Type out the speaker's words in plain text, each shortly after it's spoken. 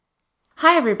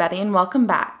Hi, everybody, and welcome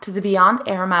back to the Beyond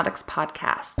Aromatics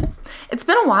podcast. It's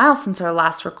been a while since our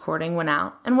last recording went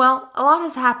out, and well, a lot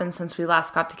has happened since we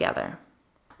last got together.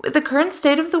 With the current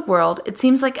state of the world, it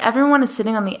seems like everyone is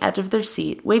sitting on the edge of their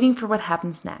seat, waiting for what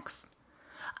happens next.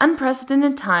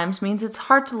 Unprecedented times means it's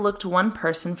hard to look to one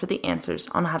person for the answers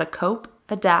on how to cope,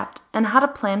 adapt, and how to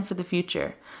plan for the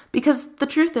future, because the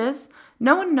truth is,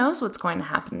 no one knows what's going to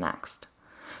happen next.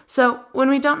 So, when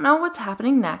we don't know what's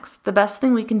happening next, the best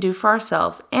thing we can do for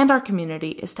ourselves and our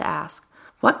community is to ask,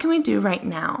 what can we do right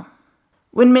now?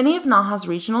 When many of NAHA's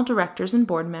regional directors and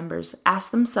board members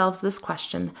asked themselves this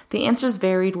question, the answers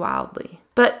varied wildly,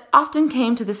 but often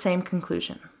came to the same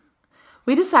conclusion.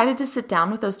 We decided to sit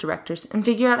down with those directors and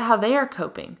figure out how they are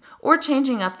coping or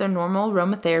changing up their normal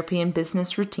aromatherapy and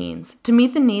business routines to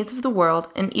meet the needs of the world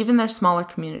and even their smaller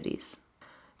communities.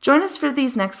 Join us for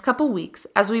these next couple weeks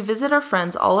as we visit our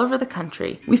friends all over the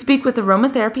country. We speak with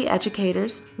aromatherapy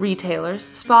educators, retailers,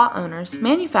 spa owners,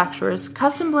 manufacturers,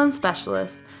 custom blend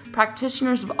specialists,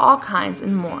 practitioners of all kinds,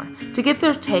 and more to get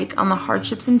their take on the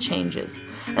hardships and changes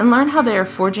and learn how they are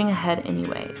forging ahead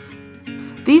anyways.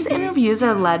 These interviews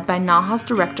are led by NAHA's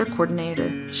Director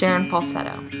Coordinator, Sharon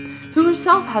Falsetto, who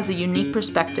herself has a unique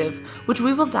perspective, which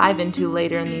we will dive into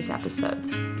later in these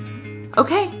episodes.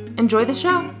 Okay, enjoy the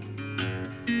show!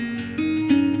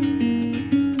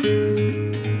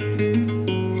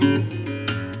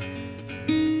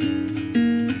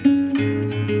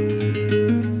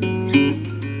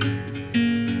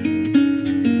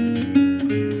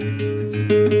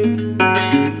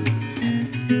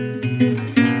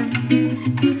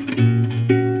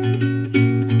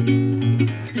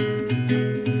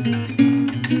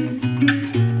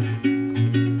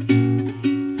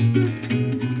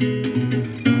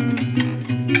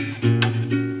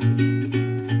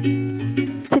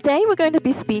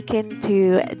 Speaking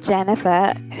to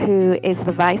Jennifer, who is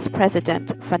the Vice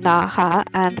President for NAHA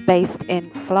and based in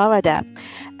Florida.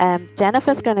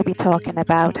 Jennifer's going to be talking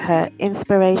about her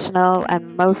inspirational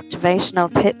and motivational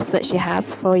tips that she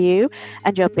has for you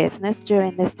and your business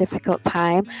during this difficult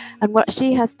time and what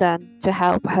she has done to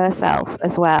help herself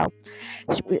as well.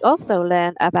 We also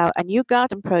learn about a new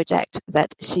garden project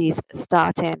that she's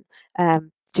starting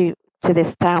due to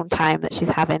this downtime that she's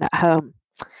having at home.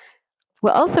 We're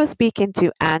also speaking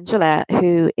to Angela,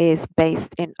 who is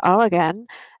based in Oregon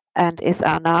and is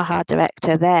our NAHA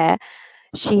director there.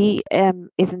 She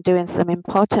is doing some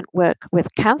important work with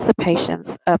cancer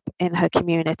patients up in her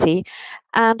community.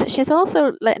 And she's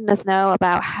also letting us know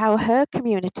about how her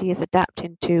community is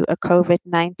adapting to a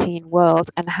COVID-19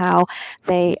 world and how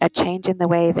they are changing the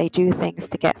way they do things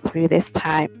to get through this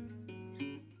time.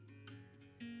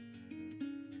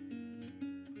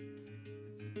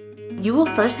 You will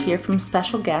first hear from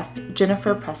special guest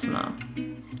Jennifer Pressimo.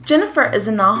 Jennifer is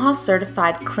a NAHA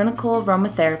certified clinical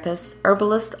aromatherapist,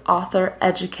 herbalist, author,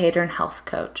 educator, and health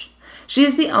coach. She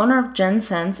is the owner of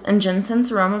GenSense and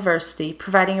GenSense Aromaversity,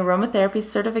 providing aromatherapy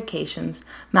certifications,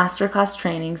 masterclass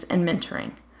trainings, and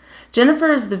mentoring.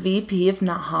 Jennifer is the VP of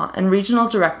NAHA and Regional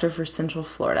Director for Central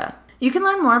Florida. You can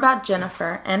learn more about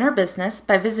Jennifer and her business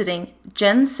by visiting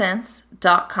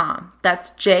gensense.com. That's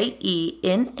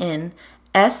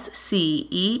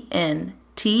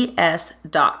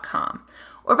JENNSCENTS.com,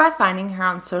 or by finding her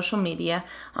on social media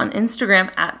on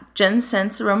Instagram at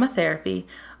GenSense Aromatherapy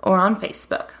or on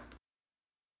Facebook.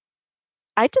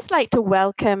 I'd just like to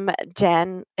welcome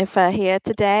Jennifer here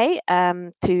today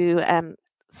to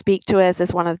speak to us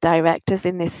as one of the directors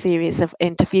in this series of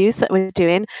interviews that we're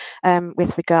doing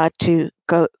with regard to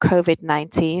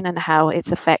COVID-19 and how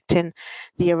it's affecting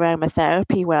the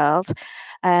aromatherapy world.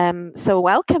 So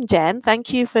welcome, Jen.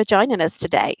 Thank you for joining us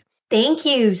today. Thank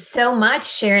you so much,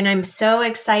 Sharon. I'm so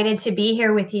excited to be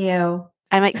here with you.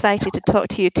 I'm excited to talk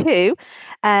to you too.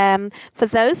 For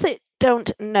those that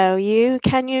don't know you,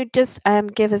 can you just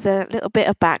give us a little bit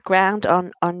of background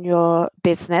on your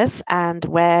business and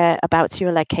whereabouts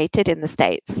you're located in the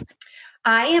States?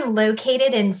 I am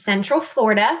located in Central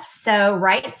Florida, so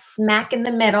right smack in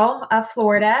the middle of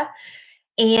Florida.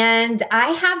 And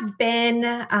I have been,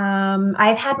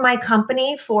 I've had my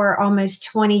company for almost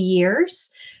 20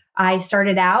 years. I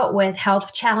started out with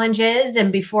health challenges, and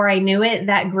before I knew it,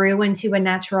 that grew into a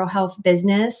natural health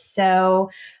business. So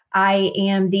I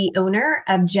am the owner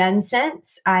of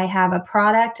GenSense. I have a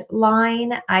product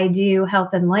line. I do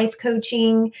health and life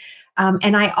coaching.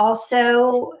 And I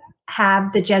also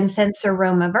have the GenSense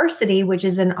Aromaversity, which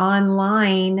is an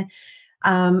online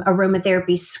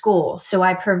aromatherapy school. So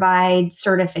I provide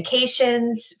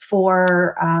certifications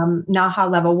for NAHA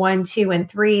level 1, 2, and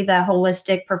 3, the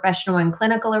holistic, professional, and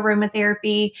clinical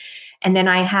aromatherapy. And then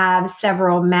I have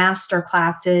several master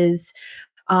classes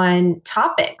on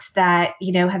topics that,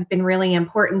 have been really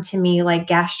important to me, like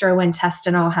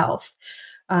gastrointestinal health,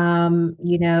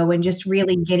 and just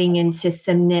really getting into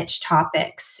some niche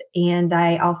topics. And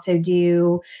I also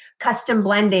do custom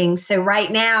blending. So right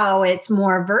now it's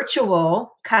more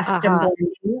virtual custom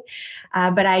blending.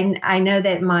 But I know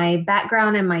that my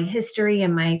background and my history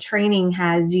and my training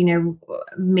has,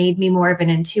 made me more of an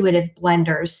intuitive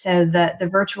blender. So the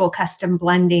virtual custom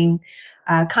blending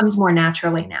comes more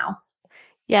naturally now.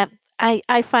 Yeah,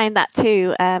 I find that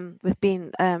too. We've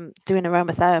been doing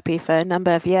aromatherapy for a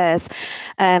number of years.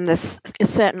 There's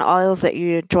certain oils that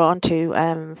you're drawn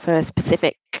to for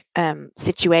specific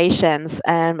situations.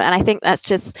 And I think that's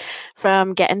just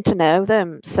from getting to know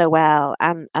them so well,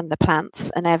 and the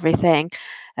plants and everything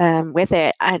with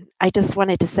it. I just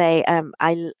wanted to say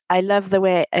I love the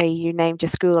way you named your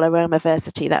school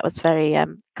Aromaversity. That was very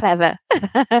clever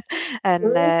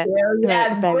and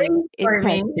very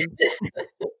interesting.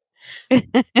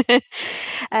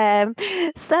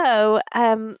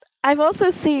 I've also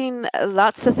seen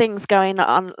lots of things going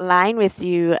online with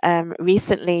you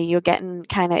recently. You're getting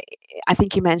I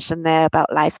think you mentioned there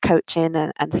about life coaching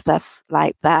and stuff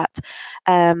like that.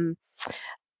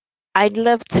 I'd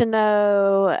love to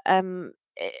know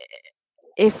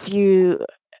if you...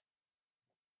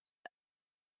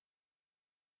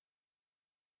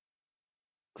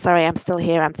 Sorry, I'm still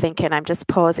here. I'm thinking. I'm just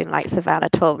pausing like Savannah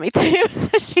told me to,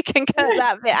 so she can cut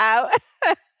that bit out.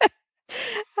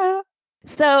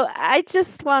 So I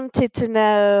just wanted to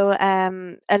know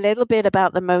a little bit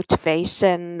about the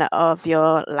motivation of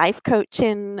your life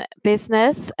coaching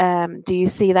business. Do you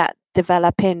see that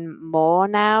developing more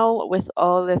now with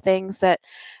all the things that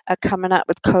are coming up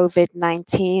with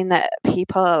COVID-19, that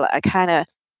people are kind of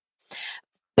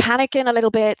panicking a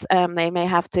little bit? They may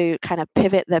have to kind of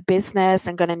pivot their business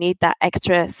and going to need that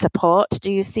extra support.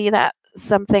 Do you see that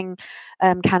something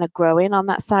kind of growing on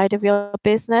that side of your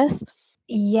business?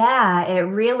 Yeah, it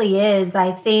really is.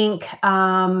 I think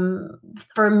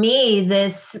for me,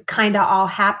 this kind of all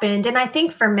happened. And I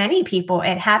think for many people,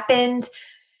 it happened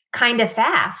kind of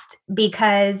fast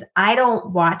because I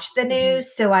don't watch the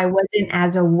news. So I wasn't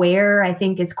as aware, I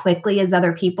think, as quickly as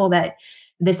other people that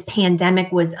this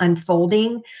pandemic was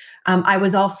unfolding. I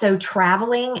was also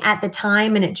traveling at the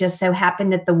time, and it just so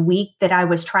happened that the week that I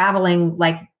was traveling,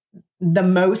 like the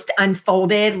most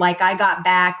unfolded. Like I got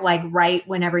back like right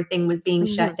when everything was being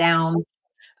shut down.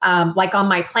 Like on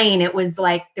my plane, it was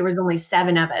like there was only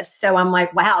 7 of us. So I'm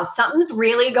like, wow, something's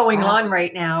really going on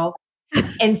right now.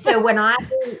 And so when I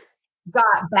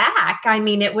got back, I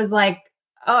mean, it was like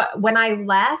when I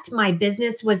left, my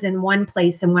business was in one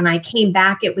place. And when I came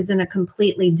back, it was in a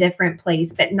completely different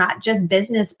place, but not just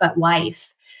business, but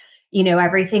life.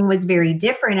 Everything was very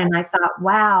different. And I thought,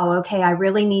 wow, okay, I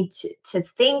really need to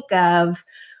think of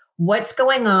what's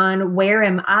going on. Where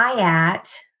am I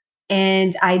at?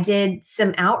 And I did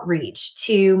some outreach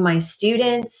to my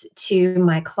students, to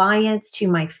my clients, to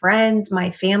my friends, my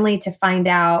family, to find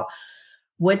out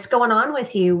what's going on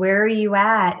with you. Where are you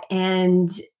at?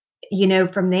 And,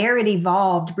 from there it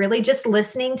evolved, really just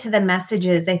listening to the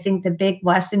messages. I think the big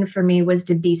lesson for me was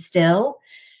to be still,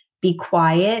 be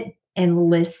quiet, and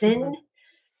listen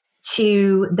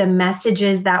to the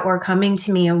messages that were coming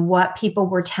to me and what people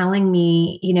were telling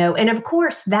me, and of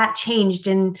course that changed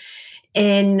in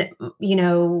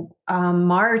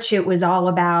March. It was all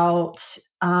about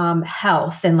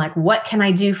health and like, what can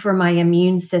I do for my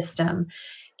immune system?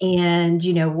 And,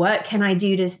 what can I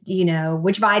do to,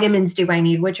 which vitamins do I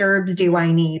need? Which herbs do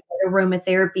I need? What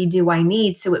aromatherapy do I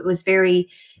need? So it was very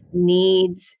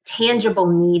tangible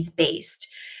needs based.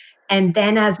 And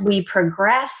then as we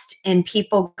progressed and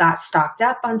people got stocked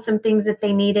up on some things that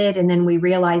they needed, and then we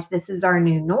realized this is our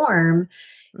new norm,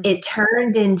 it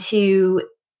turned into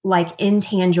like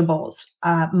intangibles,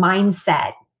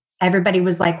 mindset. Everybody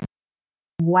was like,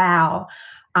 wow,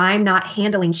 I'm not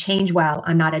handling change well.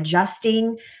 I'm not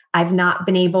adjusting. I've not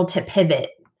been able to pivot.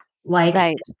 Like,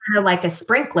 kind of like a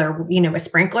sprinkler, a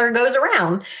sprinkler goes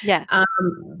around. Yeah.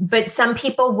 But some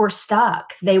people were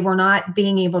stuck. They were not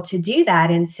being able to do that.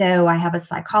 And so I have a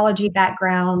psychology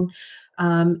background.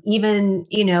 Even,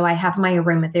 I have my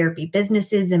aromatherapy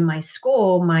businesses in my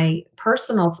school. My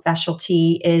personal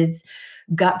specialty is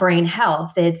gut brain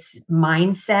health. It's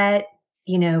mindset,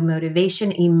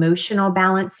 motivation, emotional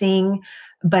balancing,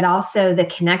 but also the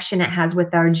connection it has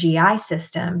with our GI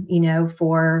system,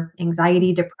 for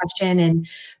anxiety, depression, and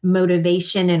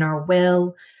motivation and our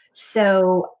will.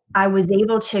 So I was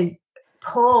able to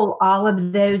pull all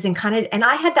of those and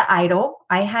I had to idle.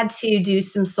 I had to do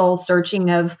some soul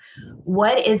searching of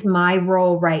what is my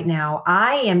role right now.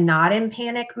 I am not in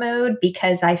panic mode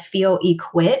because I feel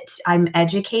equipped. I'm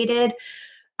educated.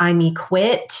 I'm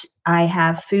equipped. I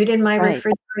have food in my Right.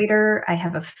 refrigerator. I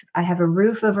have a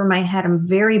roof over my head. I'm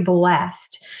very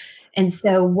blessed. And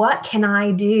so what can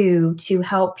I do to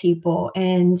help people?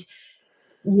 And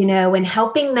and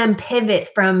helping them pivot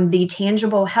from the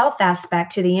tangible health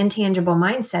aspect to the intangible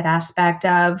mindset aspect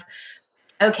of,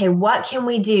 okay, what can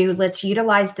we do? Let's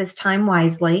utilize this time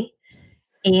wisely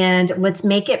and let's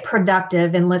make it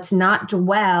productive, and let's not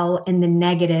dwell in the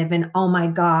negative and, oh my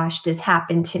gosh, this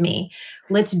happened to me.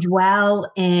 Let's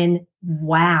dwell in,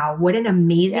 wow, what an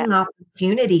amazing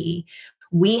opportunity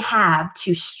we have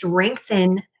to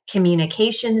strengthen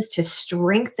communications, to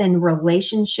strengthen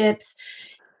relationships,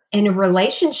 in a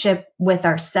relationship with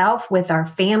ourself, with our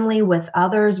family, with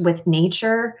others, with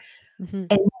nature. Mm-hmm.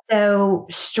 And so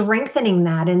strengthening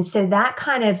that. And so that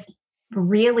kind of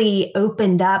really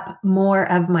opened up more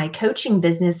of my coaching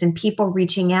business and people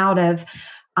reaching out of,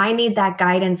 I need that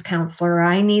guidance counselor.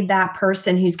 I need that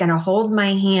person who's going to hold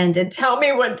my hand and tell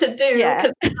me what to do.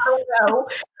 Because I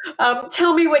don't know.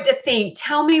 Tell me what to think.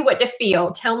 Tell me what to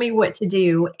feel. Tell me what to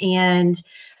do. And,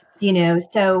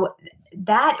 so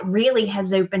that really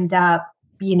has opened up,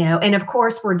 and of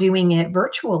course we're doing it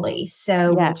virtually.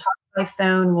 So we'll talk by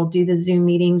phone, we'll do the Zoom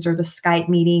meetings or the Skype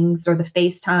meetings or the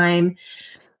FaceTime,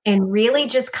 and really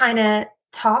just kind of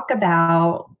talk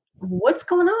about what's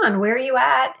going on, where are you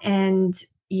at? And,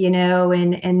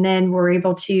 and then we're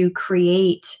able to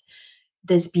create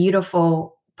this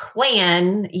beautiful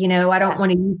plan. I don't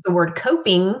want to use the word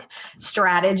coping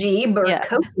strategy, but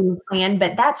coping plan,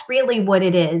 but that's really what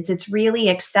it is. It's really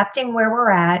accepting where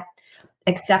we're at,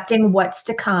 accepting what's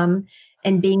to come,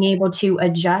 and being able to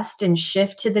adjust and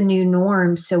shift to the new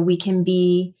norm so we can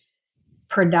be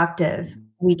productive,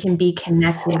 we can be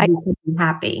connected, we can be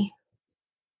happy.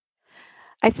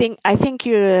 I think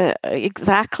you're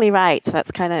exactly right. That's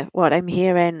kind of what I'm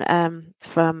hearing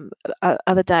from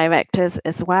other directors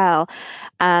as well.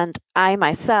 And I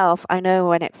myself, I know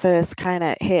when it first kind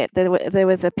of hit, there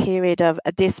was a period of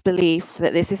a disbelief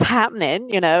that this is happening.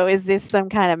 Is this some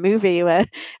kind of movie we're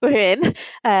in?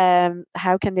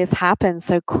 How can this happen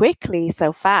so quickly,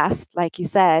 so fast, like you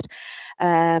said?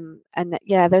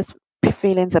 Those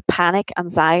feelings of panic,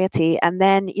 anxiety, and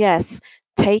then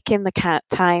taking the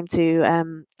time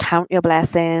to count your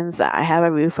blessings. I have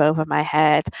a roof over my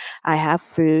head. I have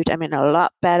food. I'm in a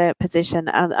lot better position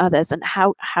than others. And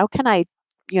how can I,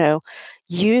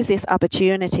 use this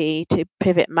opportunity to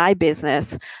pivot my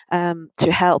business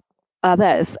to help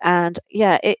others? And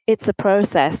it's a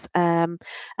process. And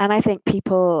I think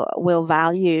people will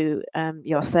value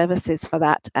your services for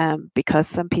that because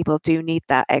some people do need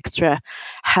that extra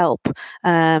help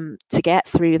to get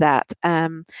through that.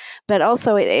 But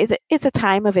also it's a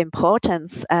time of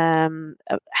importance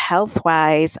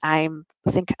health-wise. I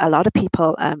think a lot of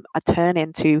people are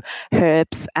turning to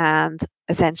herbs and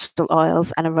essential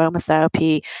oils and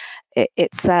aromatherapy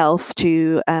itself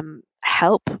to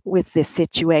help with this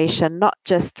situation, not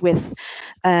just with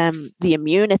the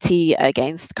immunity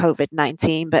against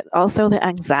COVID-19, but also the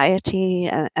anxiety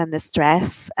and the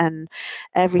stress and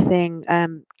everything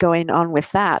going on with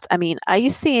that. I mean, are you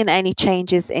seeing any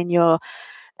changes in your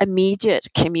immediate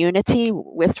community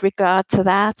with regard to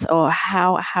that, or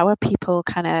how are people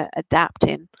kind of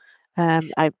adapting?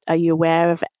 Are you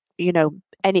aware of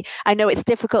any? I know it's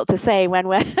difficult to say when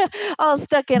we're all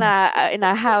stuck in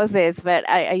our houses, but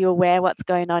are you aware what's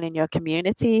going on in your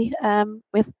community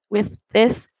with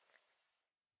this?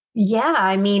 Yeah,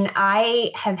 I mean,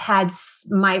 I have had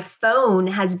my phone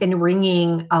has been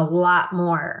ringing a lot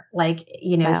more. Like,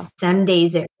 Wow. Some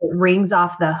days it rings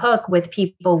off the hook with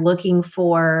people looking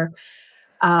for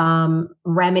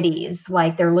remedies.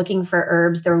 Like they're looking for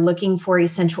herbs, they're looking for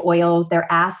essential oils,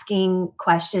 they're asking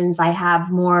questions. I have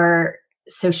more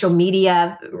social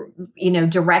media,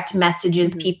 direct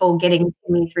messages, people getting to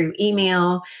me through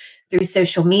email, through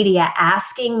social media,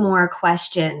 asking more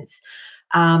questions.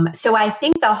 So I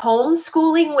think the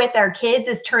homeschooling with our kids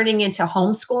is turning into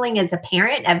homeschooling as a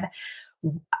parent of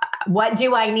what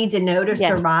do I need to know to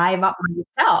survive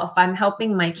myself? I'm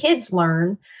helping my kids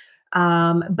learn.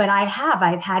 But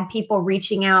I've had people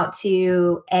reaching out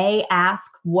to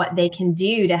ask what they can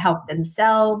do to help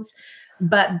themselves,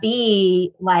 but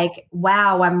B, like,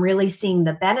 wow, I'm really seeing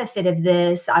the benefit of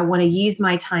this. I want to use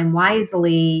my time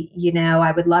wisely.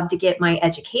 I would love to get my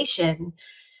education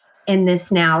in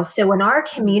this now. So in our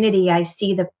community, I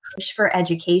see the push for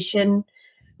education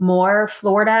more.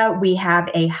 Florida, we have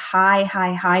a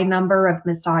high number of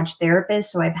massage therapists.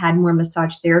 So I've had more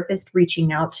massage therapists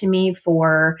reaching out to me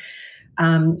for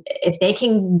if they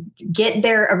can get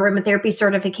their aromatherapy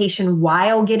certification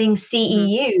while getting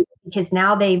CEU, because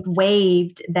now they've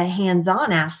waived the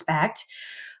hands-on aspect.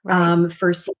 Right.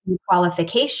 For CEU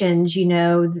qualifications,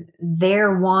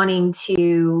 they're wanting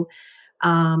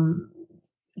um,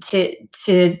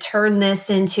 to turn this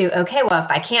into, okay, well, if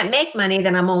I can't make money,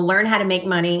 then I'm going to learn how to make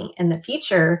money in the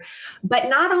future. But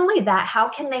not only that, how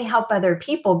can they help other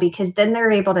people? Because then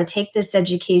they're able to take this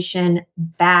education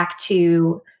back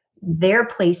to their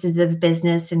places of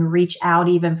business and reach out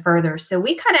even further. So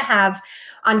we kind of have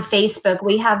on Facebook,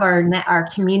 we have our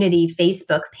community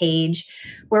Facebook page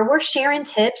where we're sharing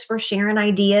tips, we're sharing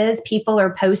ideas. People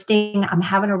are posting, I'm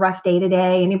having a rough day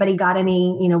today. Anybody got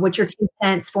any, what's your 2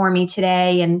 cents for me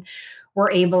today? And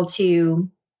we're able to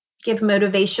give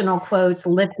motivational quotes,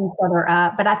 lift each other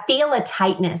up. But I feel a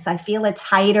tightness. I feel a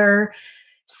tighter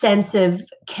sense of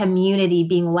community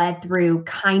being led through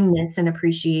kindness and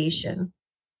appreciation.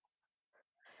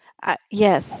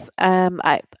 Yes, I'm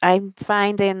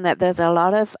finding that there's a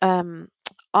lot of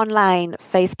online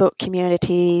Facebook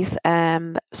communities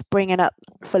bringing up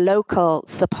for local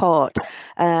support.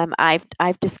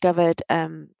 I've discovered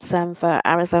some for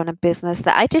Arizona business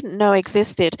that I didn't know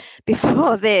existed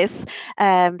before this.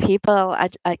 People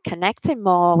are connecting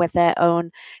more with their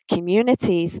own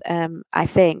communities, I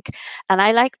think. And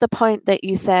I like the point that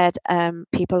you said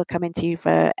people are coming to you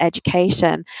for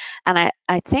education. And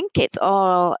I think it's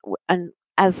all, and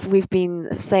as we've been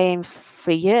saying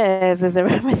for years as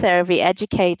aromatherapy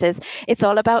educators, it's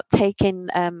all about taking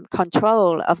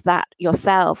control of that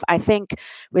yourself. I think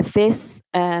with this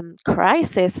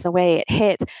crisis, the way it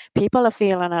hit, people are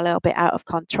feeling a little bit out of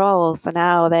control. So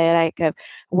now they're like,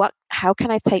 how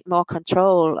can I take more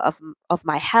control of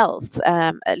my health?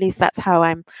 At least that's how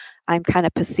I'm kind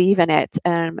of perceiving it.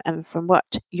 And from what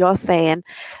you're saying,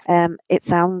 it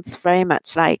sounds very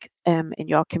much like in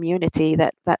your community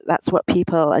that's what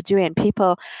people are doing.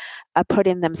 People are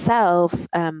putting themselves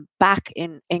back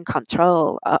in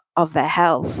control of their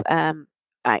health. I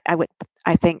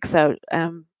think so.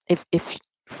 If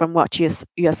from what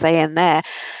you're saying there,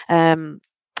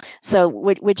 so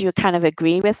would you kind of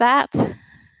agree with that?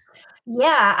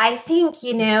 Yeah, I think,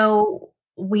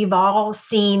 we've all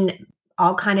seen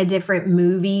all kind of different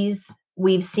movies.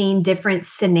 We've seen different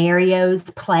scenarios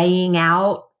playing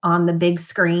out on the big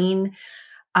screen.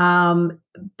 Um,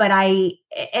 but I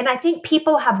think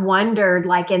people have wondered,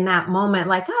 like in that moment,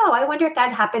 like, oh, I wonder if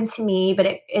that happened to me.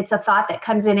 But it's a thought that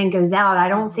comes in and goes out. I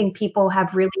don't think people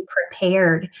have really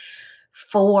prepared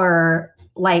for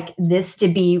like this to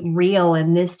be real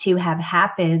and this to have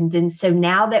happened. And so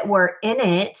now that we're in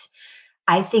it,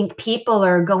 I think people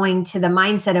are going to the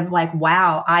mindset of like,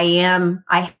 wow,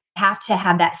 I have to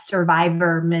have that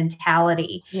survivor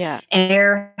mentality. Yeah. And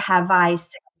where have I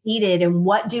succeeded? And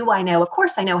what do I know? Of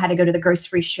course, I know how to go to the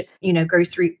grocery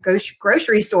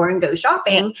store and go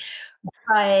shopping,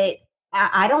 but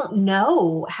I don't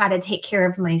know how to take care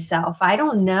of myself. I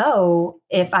don't know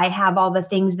if I have all the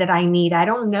things that I need. I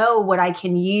don't know what I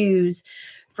can use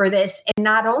for this. And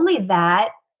not only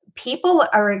that, people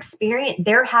are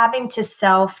they're having to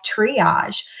self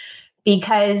triage,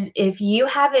 because if you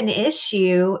have an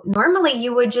issue, normally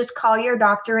you would just call your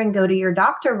doctor and go to your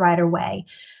doctor right away.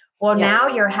 Well, now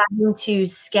you're having to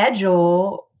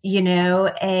schedule,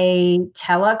 a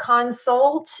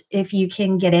teleconsult if you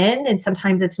can get in, and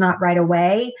sometimes it's not right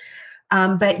away.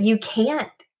 But you can't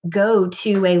go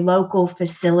to a local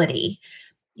facility.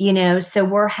 So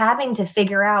we're having to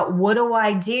figure out, what do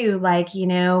I do? Like,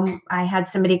 I had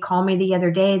somebody call me the other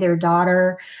day, their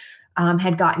daughter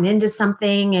had gotten into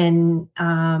something and,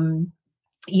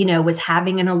 was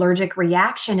having an allergic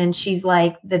reaction. And she's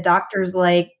like, the doctor's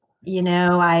like,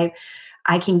 I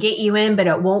can get you in, but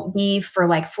it won't be for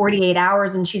like 48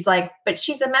 hours. And she's like, but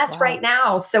she's a mess right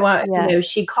now. So,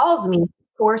 she calls me.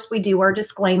 Of course, we do our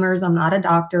disclaimers. I'm not a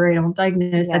doctor. I don't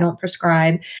diagnose. I don't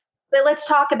prescribe. But let's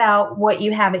talk about what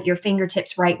you have at your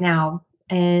fingertips right now,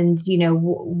 and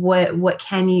what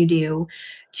can you do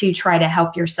to try to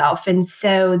help yourself. And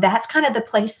so that's kind of the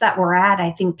place that we're at.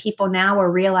 I think people now are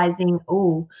realizing,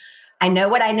 oh, I know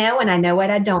what I know and I know what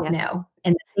I don't know.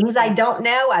 And the things I don't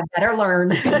know, I better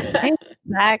learn.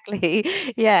 Exactly.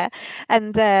 Yeah. And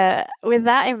with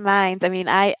that in mind, I mean,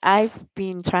 I've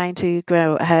been trying to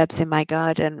grow herbs in my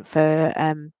garden for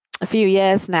a few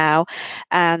years now,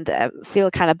 and feel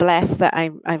kind of blessed that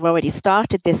I've already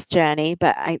started this journey,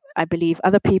 but I believe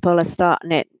other people are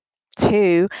starting it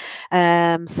too.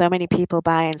 So many people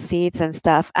buying seeds and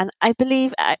stuff. And I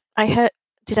believe I heard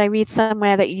did I read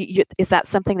somewhere that is that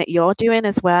something that you're doing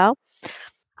as well?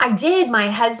 I did. My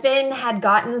husband had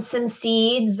gotten some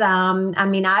seeds. I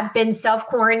mean, I've been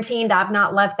self-quarantined. I've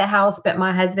not left the house, but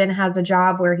my husband has a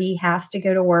job where he has to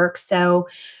go to work. So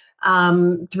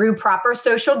through proper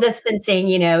social distancing,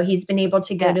 he's been able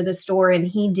to go to the store, and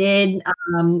he did.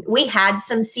 We had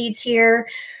some seeds here,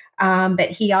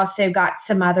 but he also got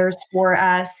some others for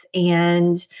us.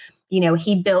 And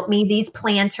he built me these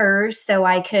planters so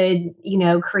I could,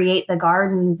 create the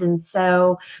gardens. And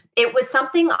so it was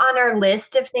something on our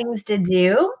list of things to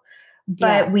do,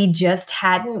 but we just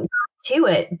hadn't got to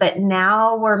it. But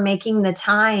now we're making the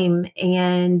time.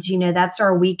 And, that's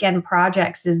our weekend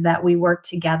projects, is that we work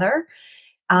together.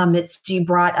 She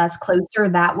brought us closer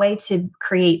that way to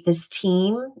create this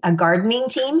team, a gardening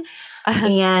team.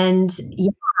 And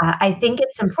I think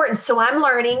it's important. So I'm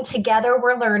learning together.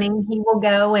 We're learning. He will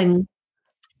go and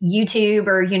YouTube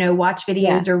or, watch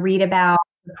videos or read about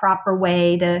the proper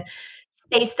way to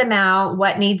space them out,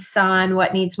 what needs sun,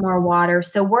 what needs more water.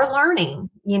 So we're learning,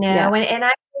 and I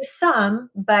do some,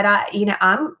 but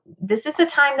this is a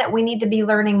time that we need to be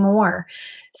learning more.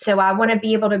 So I want to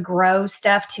be able to grow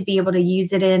stuff to be able to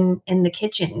use it in the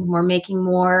kitchen. We're making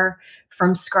more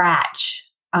from scratch.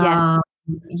 Yes.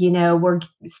 We're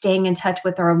staying in touch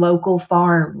with our local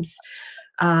farms.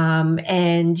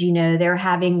 And, they're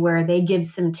having where they give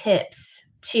some tips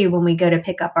too when we go to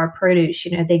pick up our produce.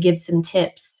 They give some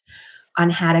tips on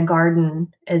how to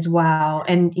garden as well.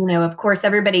 And, of course,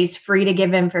 everybody's free to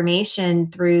give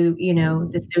information through,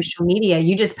 the social media.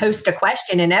 You just post a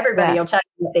question and everybody will tell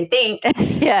you what they think.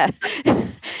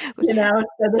 So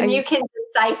then you can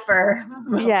decipher.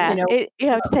 You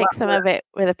have to take some of it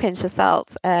with a pinch of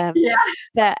salt.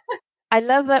 But I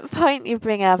love that point you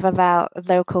bring up about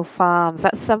local farms.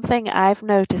 That's something I've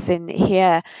noticed in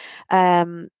here.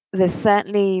 There's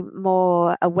certainly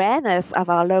more awareness of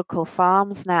our local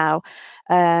farms now.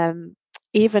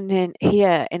 Even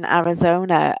here in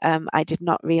Arizona, I did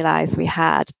not realize we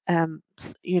had, a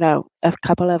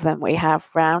couple of them we have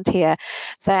around here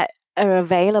that are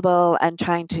available and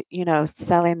trying to,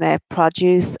 selling their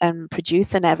produce and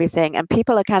producing everything. And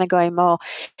people are kind of going more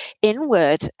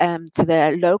inward to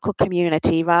the local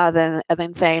community rather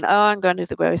than saying, oh, I'm going to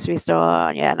the grocery store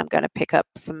and I'm going to pick up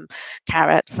some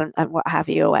carrots and what have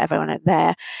you, or whatever. And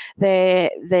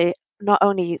they're not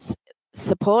only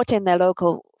supporting their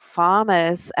local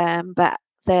farmers, but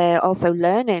they're also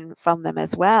learning from them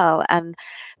as well. And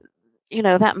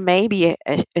that may be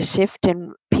a shift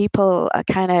in people are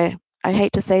kind of, I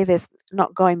hate to say this,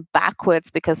 not going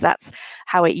backwards because that's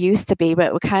how it used to be,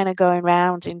 but we're kind of going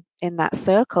around in that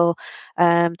circle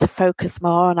to focus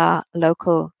more on our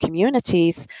local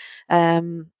communities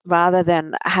rather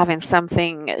than having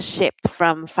something shipped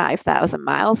from 5,000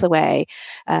 miles away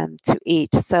to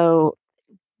eat. So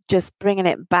just bringing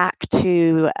it back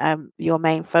to your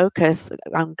main focus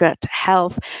on gut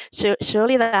health,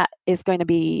 surely that is going to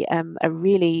be a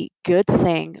really good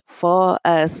thing for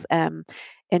us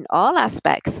in all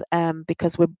aspects,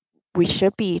 because we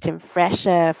should be eating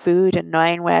fresher food and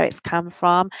knowing where it's come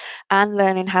from and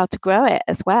learning how to grow it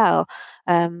as well.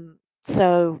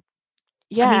 The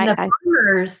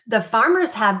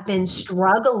farmers have been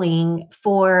struggling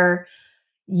for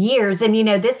years. And,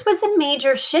 this was a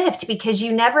major shift because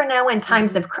you never know in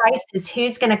times of crisis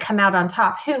who's going to come out on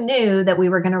top. Who knew that we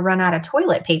were going to run out of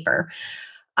toilet paper?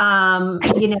 I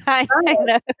know.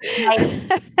 Like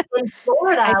in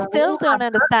Florida, I still don't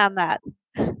understand that.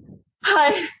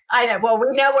 I know. Well,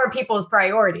 we know where people's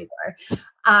priorities are.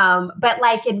 But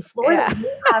like in Florida,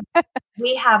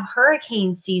 we have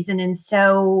hurricane season. And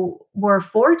so we're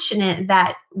fortunate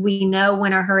that we know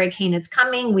when a hurricane is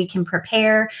coming, we can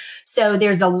prepare. So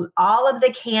there's all of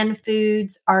the canned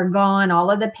foods are gone. All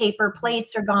of the paper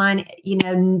plates are gone.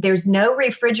 There's no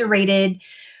refrigerated.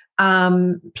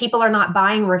 People are not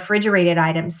buying refrigerated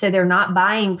items. So they're not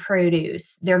buying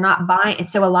produce. They're not buying.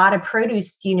 So a lot of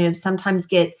produce, sometimes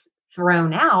gets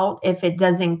thrown out if it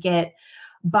doesn't get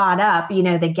bought up.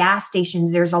 The gas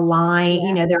stations, there's a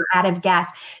line, they're out of gas.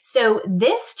 So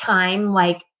this time,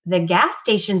 like the gas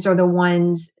stations are the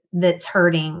ones that's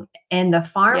hurting and the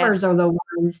farmers are the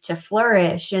ones to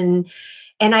flourish. And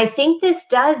I think this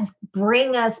does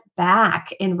bring us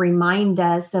back and remind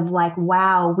us of like,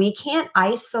 wow, we can't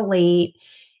isolate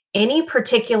any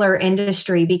particular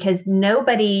industry because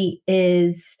nobody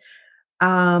is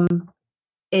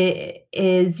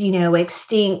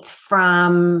extinct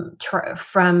from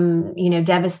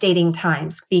devastating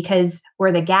times, because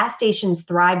where the gas stations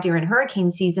thrive during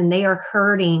hurricane season, they are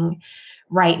hurting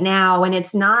right now. And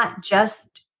it's not just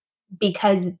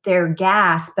because they're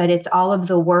gas, but it's all of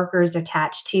the workers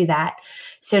attached to that.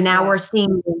 So now we're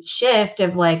seeing the shift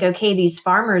of like, okay, these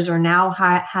farmers are now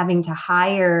having to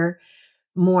hire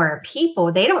more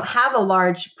people. They don't have a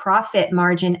large profit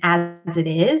margin as it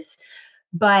is,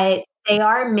 but they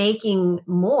are making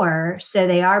more. So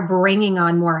they are bringing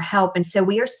on more help. And so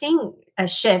we are seeing a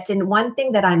shift. And one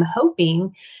thing that I'm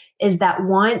hoping is that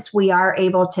once we are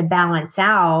able to balance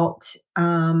out,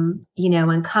 and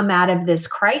come out of this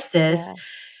crisis,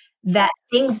 that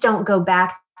things don't go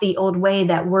back the old way,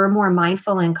 that we're more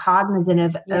mindful and cognizant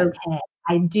of, okay,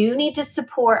 I do need to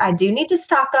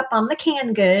stock up on the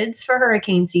canned goods for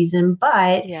hurricane season,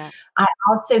 but I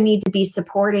also need to be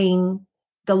supporting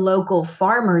the local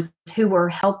farmers who are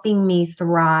helping me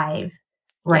thrive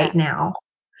right now.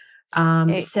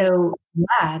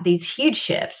 These huge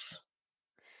shifts.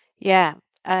 Yeah.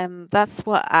 That's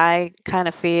what I kind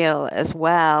of feel as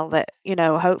well, that,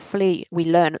 hopefully we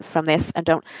learn from this and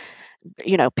don't,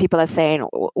 people are saying,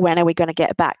 when are we going to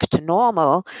get back to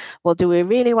normal? Well, do we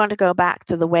really want to go back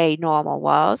to the way normal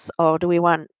was? Or do we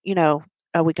want,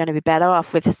 are we going to be better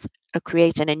off with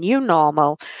creating a new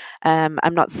normal? I'm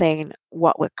not saying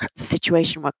the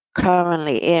situation we're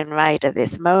currently in right at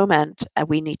this moment,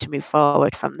 we need to move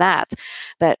forward from that.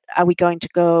 But are we going to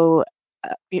go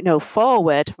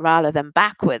forward rather than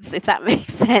backwards, if that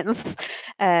makes sense,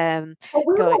 going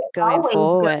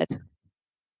forward?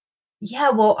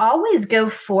 We'll always go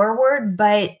forward,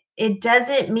 but it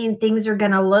doesn't mean things are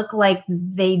going to look like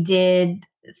they did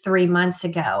 3 months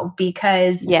ago,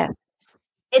 because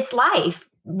it's life.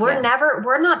 We're not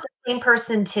the same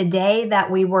person today that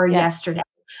we were yesterday.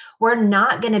 We're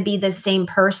not going to be the same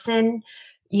person,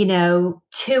 2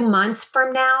 months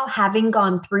from now, having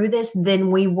gone through this, than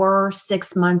we were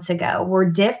 6 months ago. We're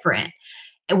different.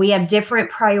 We have different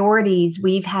priorities.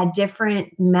 We've had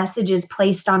different messages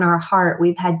placed on our heart.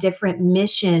 We've had different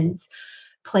missions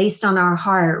placed on our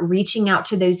heart, reaching out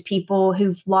to those people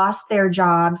who've lost their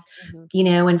jobs.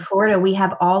 In Florida, we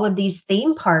have all of these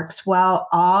theme parks. Well,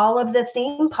 all of the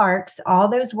theme parks, all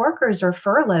those workers are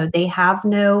furloughed. They have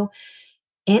no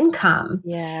income.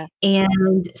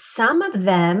 And some of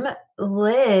them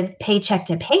live paycheck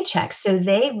to paycheck. So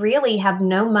they really have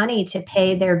no money to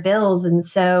pay their bills. And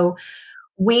so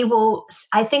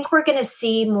I think we're going to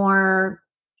see more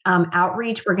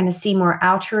outreach. We're going to see more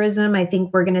altruism. I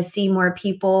think we're going to see more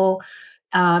people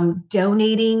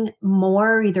donating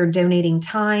more, either donating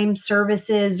time,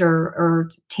 services, or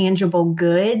tangible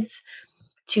goods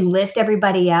to lift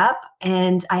everybody up.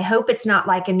 And I hope it's not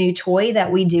like a new toy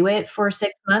that we do it for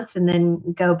 6 months and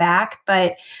then go back.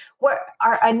 But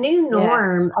a new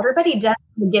norm, everybody does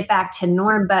get back to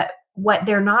norm, but what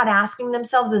they're not asking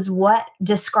themselves is,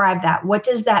 describe that. What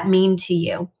does that mean to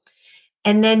you?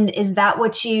 And then, is that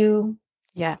what you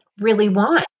really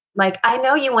want? Like, I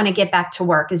know you want to get back to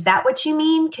work. Is that what you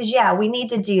mean? Because we need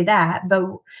to do that. But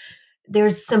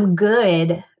there's some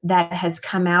good that has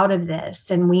come out of this,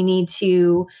 and we need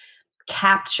to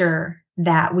capture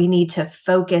that. We need to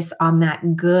focus on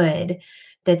that good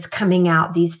that's coming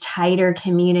out, these tighter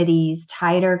communities,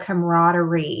 tighter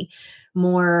camaraderie,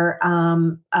 more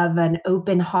of an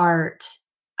open heart,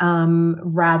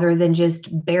 rather than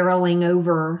just barreling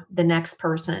over the next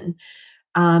person.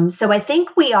 So I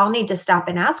think we all need to stop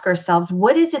and ask ourselves,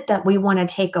 what is it that we want to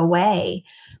take away?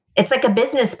 It's like a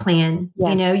business plan.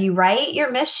 You write your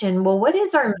mission. Well, what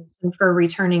is our mission for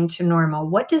returning to normal?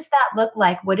 What does that look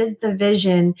like? What is the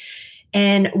vision?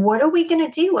 And what are we going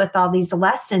to do with all these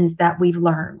lessons that we've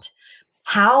learned?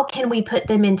 How can we put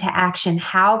them into action?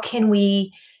 How can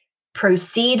we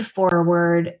proceed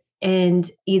forward and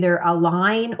either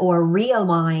align or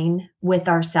realign with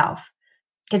ourselves?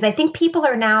 Because I think people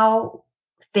are now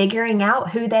figuring out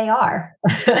who they are,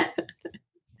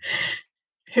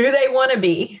 who they want to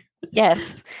be.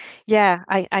 Yes. Yeah.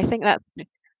 I think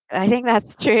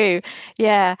that's true.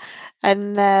 Yeah.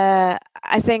 And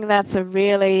I think that's a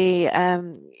really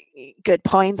good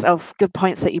points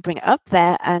that you bring up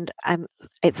there, and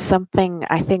it's something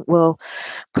I think we'll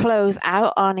close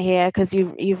out on here, because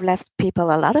you've left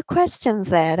people a lot of questions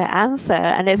there to answer,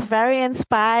 and it's very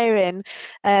inspiring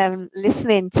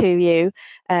listening to you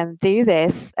do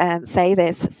this, say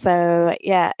this. So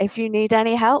if you need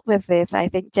any help with this, I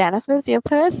think Jennifer's your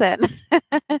person.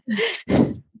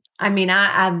 I mean,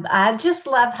 I just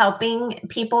love helping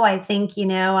people. I think,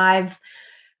 I've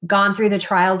gone through the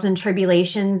trials and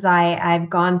tribulations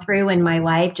I've gone through in my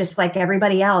life, just like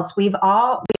everybody else. We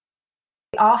all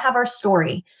have our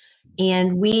story,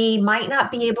 and we might not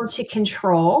be able to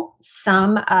control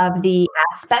some of the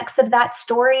aspects of that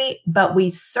story, but we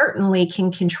certainly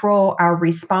can control our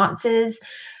responses,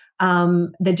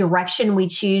 the direction we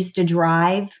choose to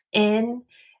drive in,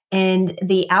 and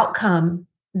the outcome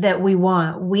that we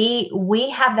want. We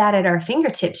have that at our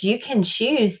fingertips. You can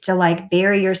choose to like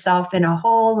bury yourself in a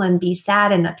hole and be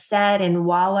sad and upset and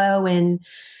wallow in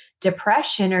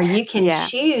depression, or you can Yeah.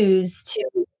 choose to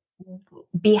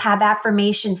have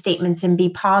affirmation statements and be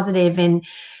positive and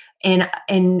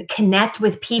connect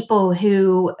with people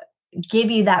who give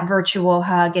you that virtual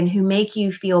hug and who make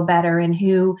you feel better and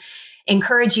who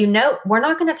encourage you. No, we're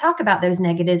not going to talk about those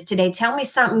negatives today. Tell me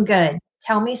something good.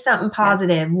 Tell me something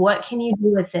positive. Yeah. What can you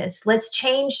do with this? Let's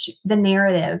change the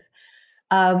narrative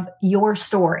of your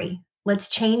story. Let's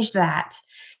change that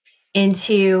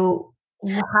into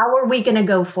how are we going to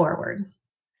go forward?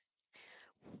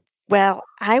 Well,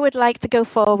 I would like to go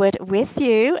forward with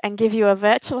you and give you a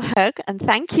virtual hug, and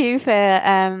thank you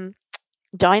for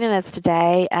joining us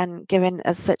today and giving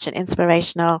us such an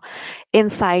inspirational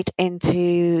insight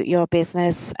into your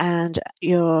business and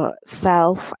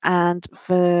yourself, and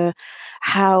for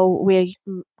how we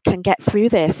can get through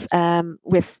this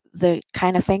with the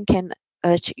kind of thinking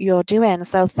that you're doing.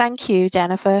 So thank you,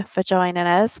 Jennifer, for joining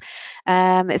us.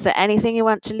 Is there anything you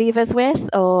want to leave us with?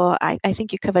 Or I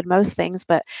think you covered most things,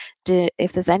 but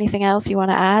if there's anything else you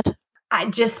want to add? I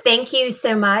just thank you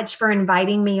so much for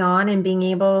inviting me on and being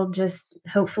able just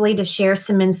hopefully to share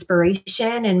some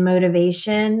inspiration and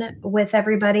motivation with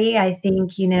everybody. I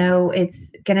think,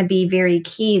 it's going to be very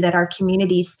key that our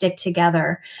communities stick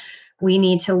together. We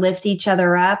need to lift each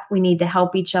other up. We need to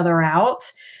help each other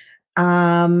out.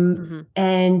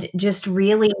 And just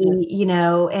really,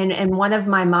 and one of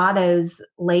my mottos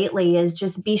lately is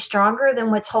just be stronger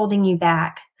than what's holding you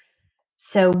back.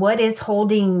 So what is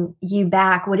holding you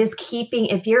back? What is keeping,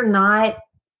 if you're not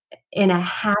in a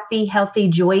happy, healthy,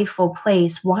 joyful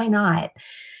place, why not?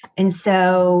 And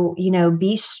so,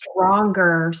 be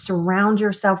stronger, surround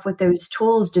yourself with those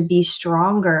tools to be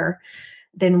stronger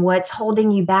than what's holding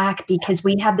you back, because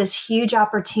we have this huge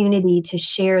opportunity to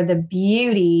share the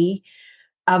beauty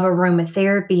of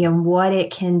aromatherapy and what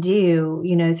it can do,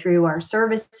 through our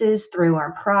services, through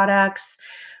our products,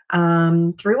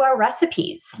 through our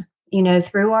recipes,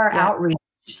 through our outreach.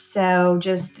 So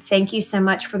just thank you so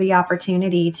much for the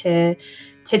opportunity to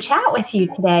chat with you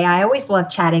today. I always love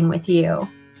chatting with you.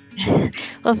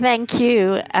 Well, thank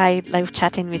you. I love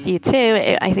chatting with you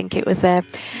too. I think it was a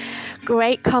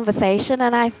great conversation,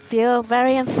 and I feel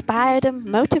very inspired and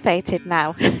motivated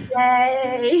now.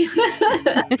 Yay!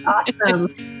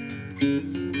 Awesome.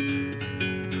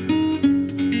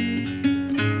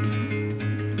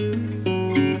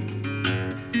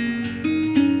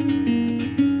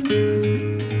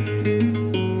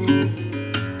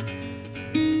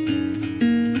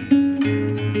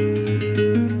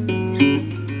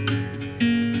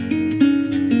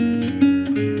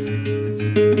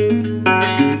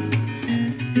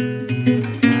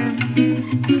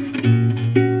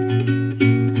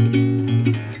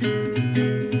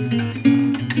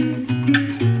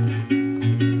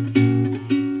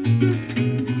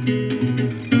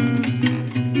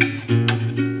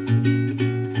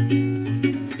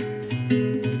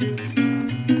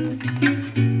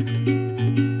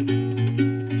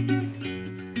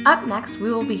 Up next,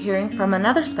 we will be hearing from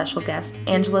another special guest,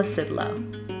 Angela Sidlow.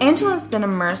 Angela has been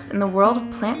immersed in the world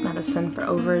of plant medicine for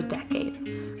over a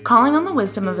decade. Calling on the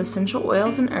wisdom of essential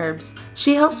oils and herbs,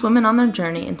 she helps women on their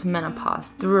journey into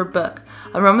menopause through her book,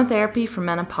 Aromatherapy for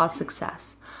Menopause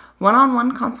Success,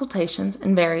 one-on-one consultations,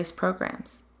 and various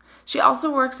programs. She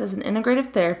also works as an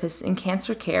integrative therapist in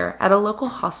cancer care at a local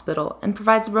hospital and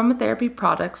provides aromatherapy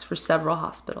products for several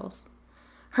hospitals.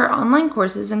 Her online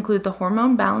courses include the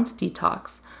Hormone Balance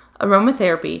Detox,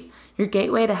 Aromatherapy, Your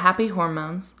Gateway to Happy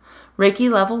Hormones,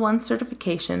 Reiki Level 1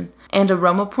 Certification, and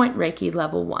AromaPoint Reiki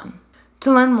Level 1.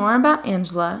 To learn more about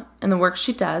Angela and the work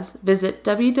she does, visit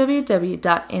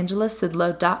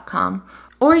www.angelasidlow.com,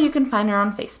 or you can find her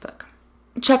on Facebook.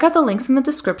 Check out the links in the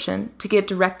description to get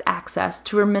direct access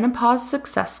to her Menopause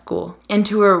Success School and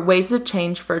to her Waves of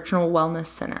Change Virtual Wellness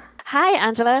Center. Hi,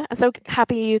 Angela. I'm so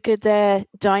happy you could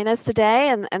join us today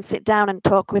and sit down and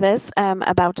talk with us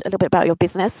about a little bit about your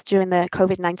business during the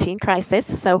COVID-19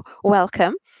 crisis. So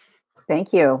welcome.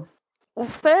 Thank you. Well,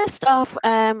 first off,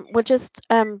 we'll just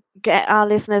get our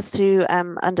listeners to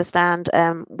understand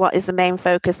what is the main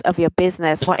focus of your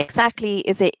business. What exactly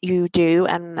is it you do,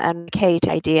 and Kate,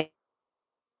 idea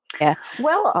of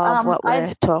what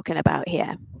we're talking about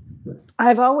here.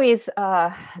 I've always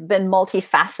been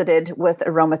multifaceted with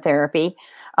aromatherapy.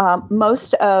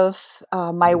 Most of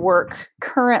my work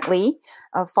currently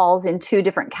falls in two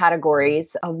different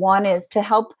categories. One is to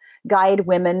help guide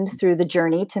women through the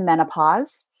journey to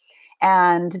menopause.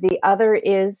 And the other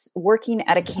is working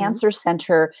at a cancer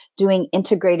center doing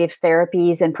integrative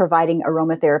therapies and providing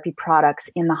aromatherapy products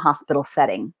in the hospital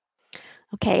setting.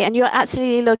 Okay, and you're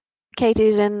actually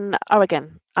located in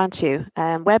Oregon, aren't you?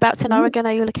 Whereabouts in Oregon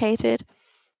are you located?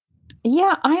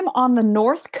 Yeah, I'm on the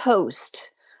North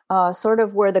Coast, sort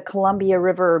of where the Columbia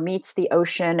River meets the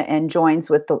ocean and joins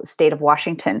with the state of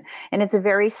Washington. And it's a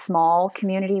very small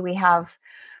community. We have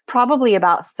probably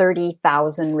about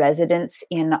 30,000 residents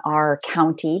in our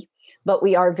county, but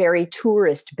we are very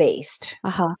tourist based.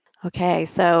 Okay,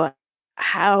 so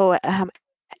how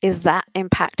is that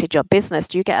impacted your business?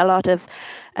 Do you get a lot of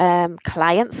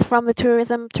clients from the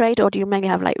tourism trade, or do you mainly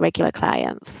have like regular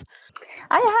clients?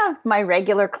 I have my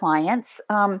regular clients.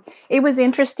 It was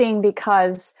interesting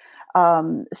because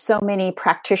so many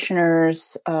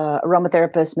practitioners,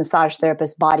 aromatherapists, massage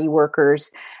therapists, body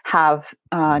workers have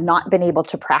not been able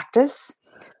to practice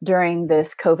during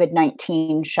this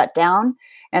COVID-19 shutdown.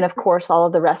 And of course, all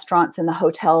of the restaurants and the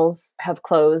hotels have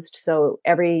closed. So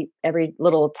every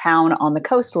little town on the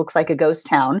coast looks like a ghost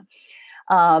town.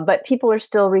 But people are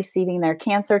still receiving their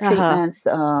cancer treatments.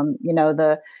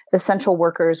 The essential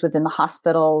workers within the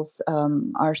hospitals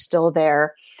are still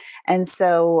there. And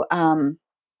so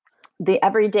the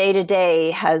everyday to day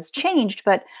has changed,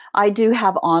 but I do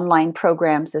have online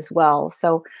programs as well.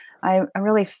 So I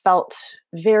really felt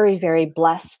very, very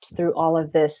blessed through all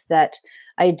of this that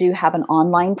I do have an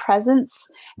online presence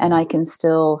and I can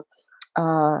still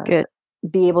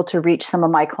be able to reach some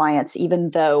of my clients, even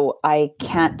though I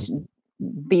can't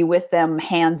be with them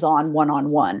hands-on,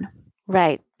 one-on-one.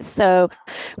 Right. So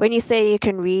when you say you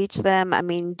can reach them, I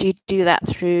mean, do you do that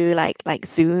through like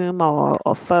Zoom or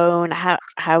phone?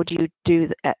 How do you do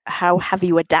that? How have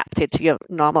you adapted to your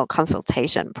normal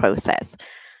consultation process?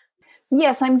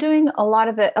 Yes, I'm doing a lot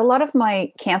of it. A lot of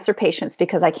my cancer patients,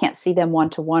 because I can't see them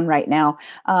one-to-one right now,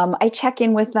 I check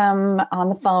in with them on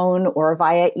the phone or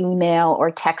via email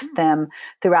or text them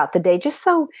throughout the day, just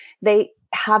so they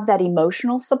have that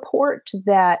emotional support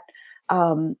that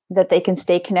they can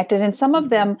stay connected. And some of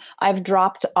them, I've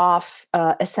dropped off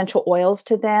essential oils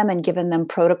to them and given them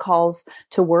protocols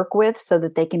to work with so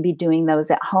that they can be doing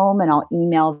those at home. And I'll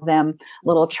email them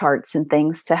little charts and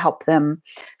things to help them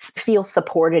feel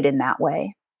supported in that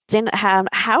way. How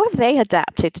have they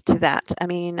adapted to that? I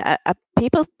mean,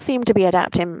 people seem to be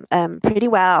adapting pretty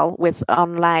well with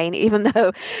online, even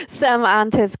though some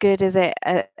aren't as good as it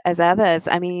as others.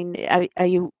 I mean, are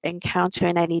you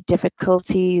encountering any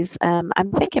difficulties?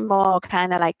 I'm thinking more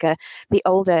kind of like the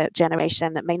older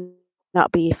generation that may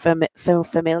not be so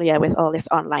familiar with all this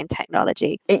online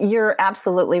technology. You're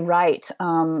absolutely right.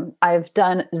 I've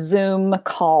done Zoom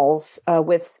calls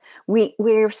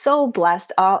we're so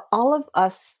blessed. All of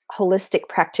us holistic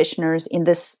practitioners in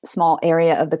this small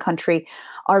area of the country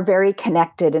are very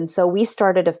connected. And so we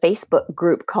started a Facebook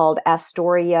group called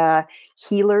Astoria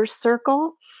Healers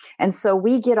Circle. And so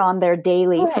we get on there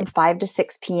daily from 5 to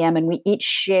 6 p.m. and we each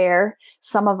share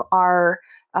some of our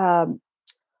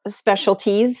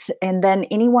specialties, and then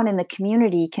anyone in the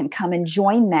community can come and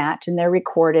join that, and they're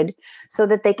recorded so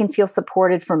that they can feel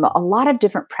supported from a lot of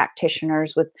different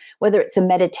practitioners, with whether it's a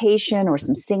meditation or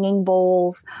some singing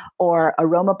bowls or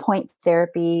aroma point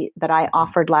therapy that I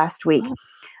offered last week.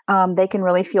 They can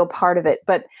really feel part of it,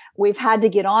 but we've had to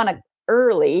get on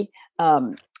early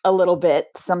a little bit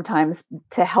sometimes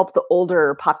to help the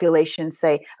older population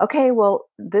say, okay, well,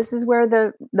 this is where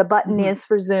the button is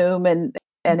for Zoom and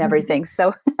everything.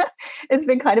 So it's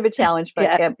been kind of a challenge,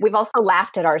 but we've also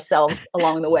laughed at ourselves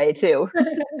along the way too.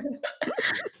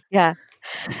 Yeah,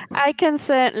 I can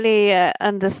certainly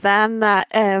understand that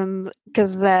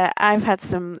because I've had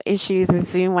some issues with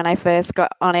Zoom when I first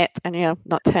got on it, and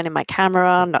not turning my camera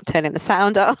on, not turning the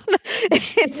sound on.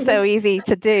 It's so easy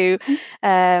to do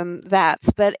that,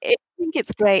 but I think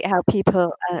it's great how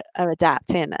people are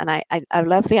adapting, and I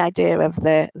love the idea of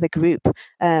the group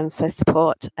for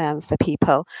support for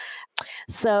people.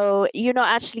 So you're not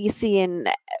actually seeing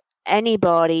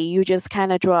anybody; you just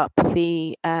kind of drop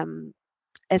the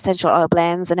essential oil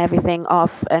blends and everything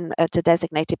off and at a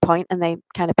designated point, and they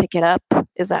kind of pick it up.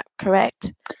 Is that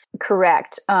correct?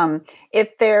 Correct.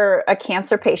 If they're a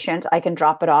cancer patient, I can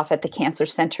drop it off at the cancer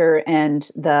center and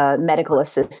the medical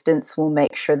assistants will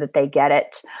make sure that they get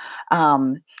it.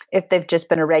 If they've just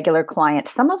been a regular client,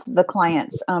 some of the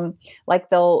clients,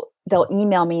 they'll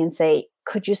email me and say,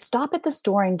 could you stop at the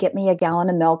store and get me a gallon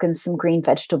of milk and some green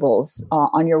vegetables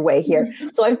on your way here?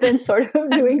 So I've been sort of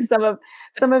doing some of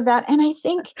that. And I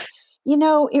think,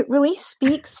 it really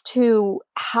speaks to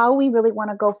how we really want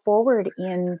to go forward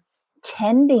in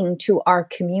tending to our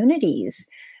communities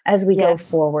as we go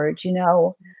forward.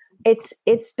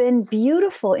 it's been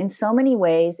beautiful in so many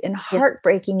ways and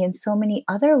heartbreaking in so many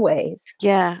other ways.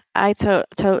 Yeah, I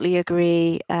totally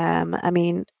agree. I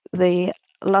mean, the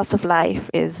loss of life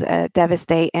is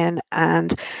devastating,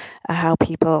 and how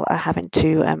people are having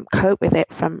to cope with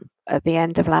it from the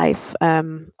end of life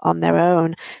on their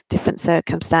own, different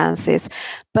circumstances.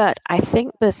 But I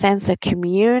think the sense of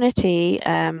community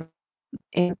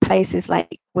in places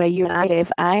like where you and I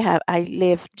live, I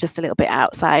live just a little bit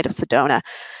outside of Sedona,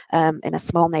 in a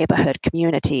small neighborhood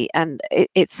community, and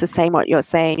it's the same what you're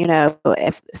saying. You know,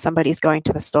 if somebody's going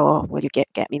to the store, will you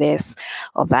get me this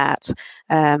or that?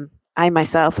 I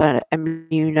myself am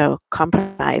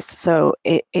immunocompromised, so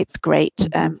it's great.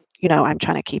 You know, I'm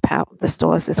trying to keep out the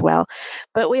stores as well,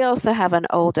 but we also have an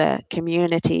older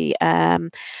community,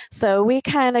 so we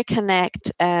kind of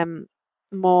connect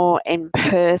more in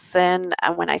person.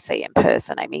 And when I say in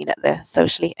person, I mean at the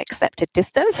socially accepted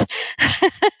distance.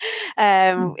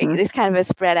 This kind of a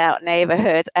spread out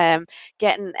neighborhood.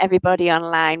 Getting everybody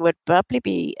online would probably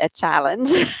be a challenge.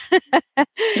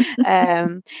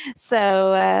 But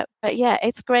yeah,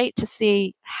 it's great to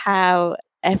see how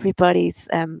everybody's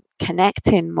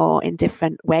connecting more in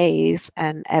different ways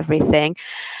and everything.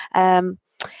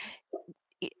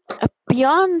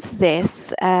 Beyond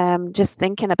this, just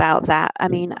thinking about that, I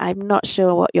mean, I'm not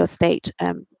sure what your state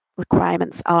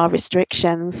requirements are,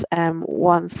 restrictions,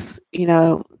 once, you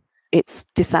know, it's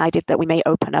decided that we may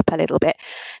open up a little bit.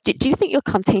 Do you think you'll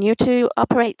continue to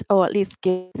operate, or at least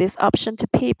give this option to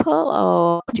people,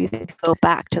 or do you think you'll go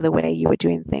back to the way you were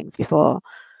doing things before?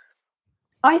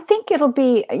 I think it'll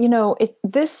be, you know,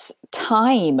 this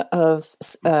time of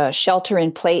shelter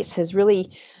in place has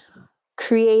really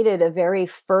created a very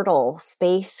fertile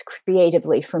space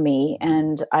creatively for me.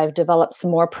 And I've developed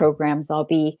some more programs. I'll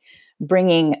be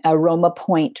bringing Aroma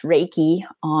Point Reiki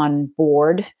on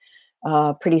board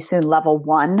pretty soon, level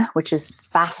 1, which is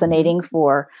fascinating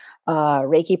for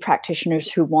Reiki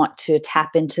practitioners who want to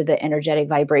tap into the energetic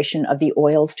vibration of the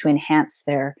oils to enhance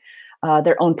their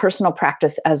own personal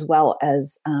practice, as well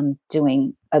as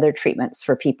doing other treatments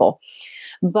for people.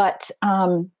 But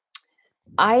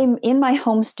I'm in my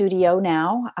home studio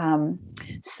now.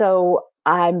 So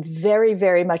I'm very,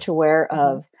 very much aware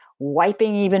of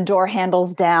wiping even door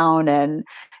handles down, and,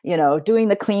 you know, doing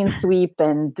the clean sweep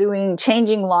and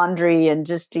changing laundry, and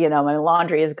just, you know, my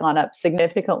laundry has gone up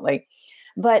significantly.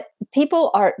 But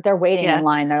people they're waiting in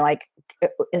line. They're like,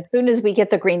 as soon as we get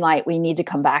the green light, we need to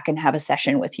come back and have a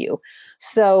session with you.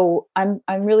 So I'm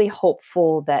really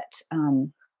hopeful that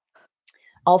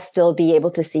I'll still be able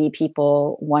to see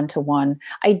people one-to-one.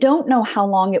 I don't know how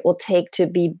long it will take to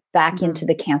be back into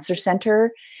the cancer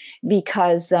center,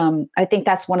 because I think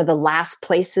that's one of the last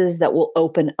places that will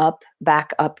open up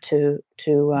back up to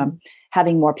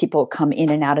having more people come in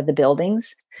and out of the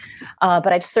buildings. But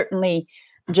I've certainly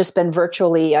just been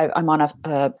virtually, I'm on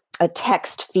a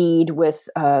text feed with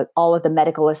all of the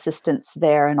medical assistants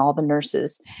there and all the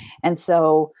nurses. And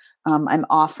so I'm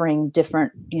offering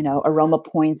different, you know, aroma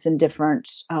points and different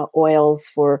oils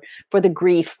for the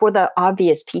grief, for the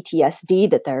obvious PTSD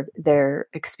that they're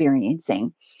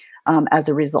experiencing as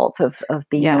a result of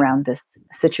being around this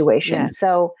situation.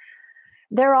 So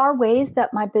there are ways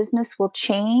that my business will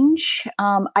change.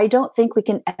 I don't think we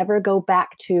can ever go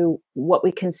back to what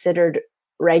we considered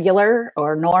regular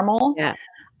or normal.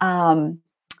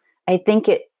 I think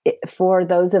for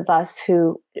those of us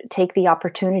who take the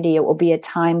opportunity, it will be a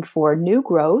time for new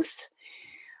growth,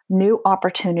 new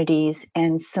opportunities,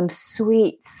 and some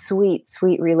sweet, sweet,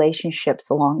 sweet relationships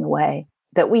along the way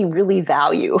that we really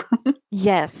value.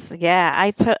 Yes. Yeah,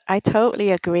 I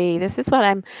totally agree. This is what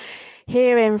I'm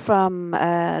hearing from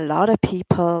a lot of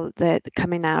people that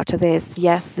coming out of this.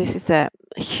 Yes, this is a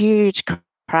huge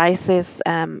crisis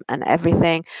and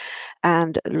everything,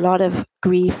 and a lot of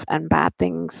grief and bad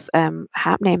things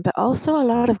happening, but also a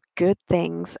lot of good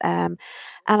things. And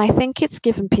I think it's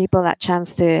given people that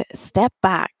chance to step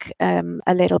back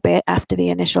a little bit after the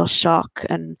initial shock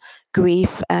and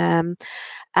grief, and,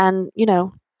 you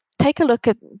know, take a look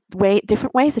at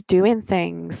different ways of doing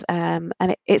things. And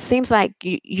it seems like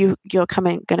you're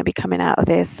going to be coming out of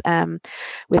this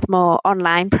with more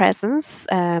online presence,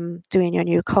 doing your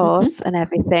new course and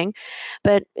everything,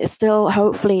 but still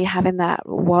hopefully having that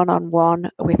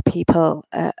one-on-one with people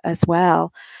as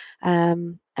well.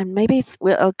 And maybe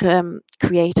we'll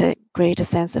create a greater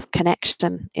sense of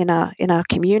connection in our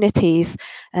communities.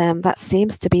 That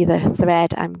seems to be the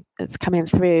thread that's coming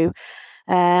through.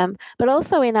 But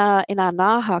also in our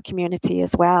NAHA community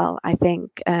as well. I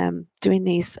think doing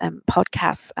these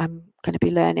podcasts, I'm going to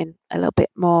be learning a little bit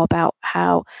more about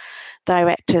how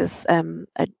directors are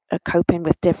coping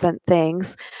with different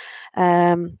things.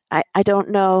 I don't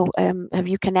know. Have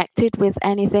you connected with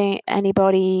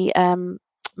anybody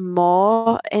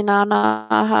more in our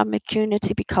NAHA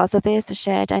community because of this?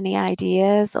 Shared any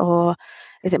ideas, or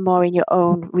is it more in your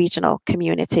own regional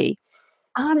community?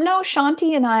 No,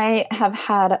 Shanti and I have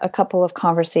had a couple of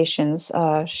conversations.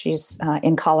 She's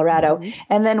in Colorado. Mm-hmm.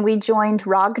 And then we joined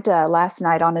Ragda last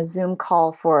night on a Zoom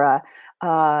call for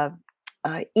a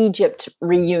Egypt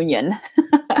reunion.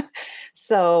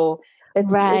 So it's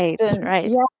been,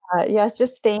 it's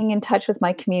just staying in touch with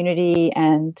my community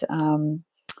and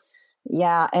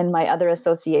my other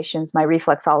associations, my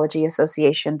reflexology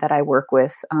association that I work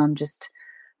with, just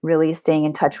really staying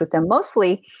in touch with them,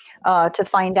 mostly to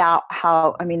find out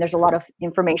how, there's a lot of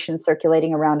information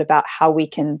circulating around about how we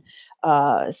can,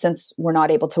 since we're not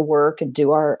able to work and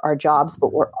do our jobs,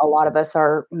 but a lot of us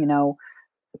are,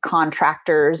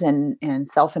 contractors and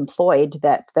self-employed,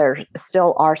 that there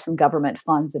still are some government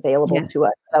funds available to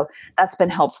us. So that's been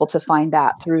helpful to find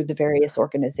that through the various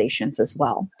organizations as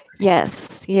well.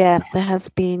 Yes. Yeah. There has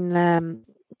been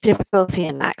difficulty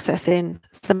in accessing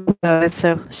some of those.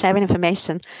 So sharing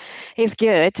information is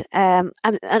good. And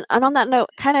on that note,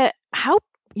 kind of how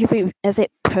has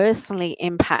it personally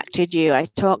impacted you? I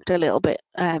talked a little bit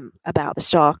about the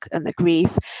shock and the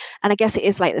grief. And I guess it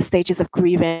is like the stages of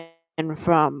grieving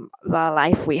from the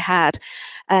life we had.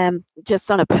 Just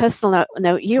on a personal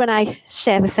note, you and I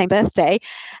share the same birthday,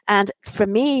 and for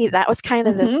me that was kind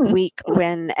of the week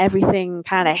when everything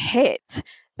kind of hit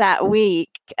that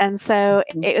week, and so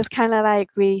it was kind of like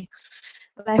we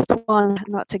left one,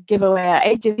 not to give away our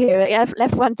ages here,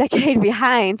 left one decade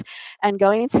behind and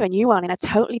going into a new one in a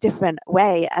totally different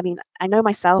way. I know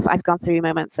myself, I've gone through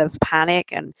moments of panic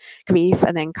and grief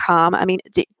and then calm.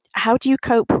 How do you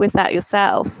cope with that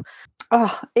yourself?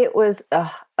 Oh, it was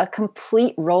a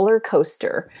complete roller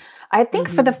coaster. I think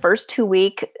for the first 2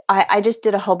 weeks, I just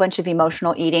did a whole bunch of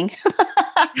emotional eating.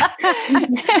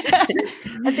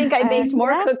 I think I baked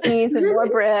more cookies and more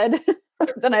bread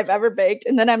than I've ever baked.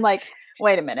 And then I'm like,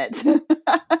 wait a minute,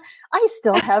 I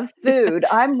still have food.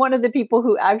 I'm one of the people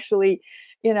who actually,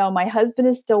 my husband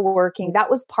is still working. That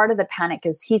was part of the panic,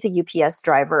 because he's a UPS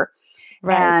driver.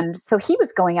 Right. And so he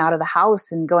was going out of the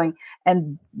house and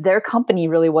their company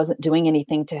really wasn't doing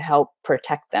anything to help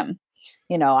protect them.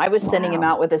 I was sending him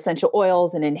out with essential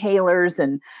oils and inhalers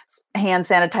and hand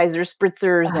sanitizer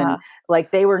spritzers. And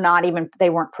they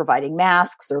weren't providing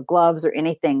masks or gloves or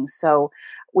anything. So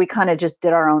we kind of just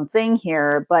did our own thing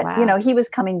here. But, he was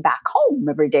coming back home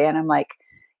every day. And I'm like,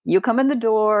 you come in the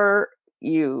door,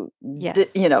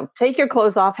 take your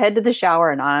clothes off, head to the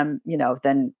shower, and I'm,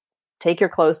 then take your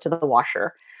clothes to the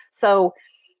washer. So,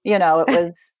 it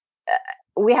was,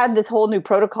 we had this whole new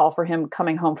protocol for him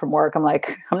coming home from work. I'm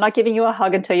like, I'm not giving you a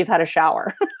hug until you've had a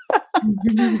shower.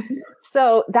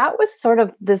 So that was sort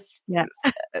of this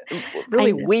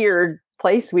really weird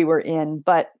place we were in.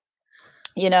 But,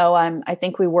 I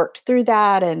think we worked through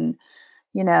that, and,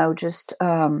 just,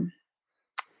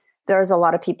 there's a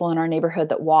lot of people in our neighborhood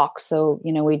that walk. So,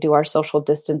 we do our social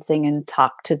distancing and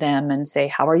talk to them and say,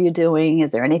 how are you doing?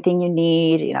 Is there anything you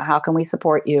need? How can we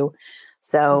support you?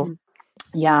 So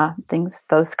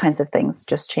those kinds of things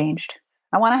just changed.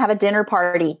 I want to have a dinner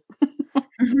party.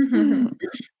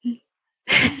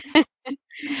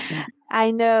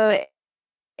 I know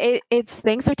it's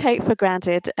things we take for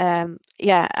granted.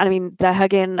 The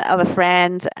hugging of a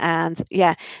friend, and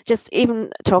just even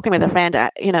talking with a friend,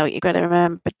 you've got to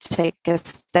remember to take a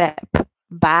step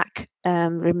back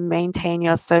and maintain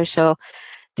your social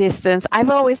distance. I've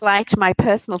always liked my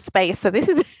personal space, so this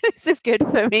is good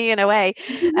for me in a way.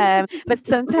 But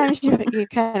sometimes you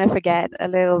kind of forget a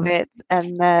little bit,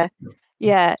 and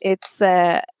it's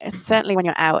certainly when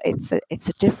you're out, it's a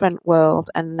different world,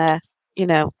 and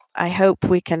I hope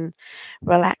we can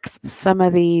relax some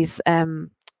of these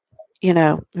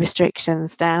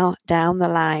restrictions down the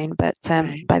line, but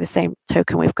by the same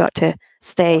token, we've got to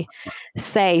stay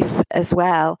safe as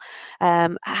well.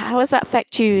 How does that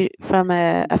affect you from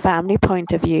a family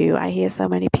point of view? I hear so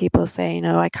many people saying,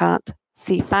 I can't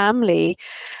see family.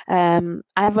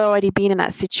 I've already been in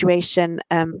that situation.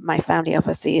 My family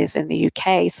obviously is in the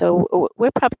UK, so we're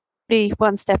probably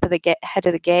one step ahead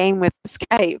of the game with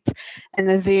Skype and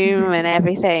the Zoom and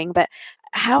everything. But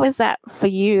how is that for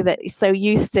you, that you're so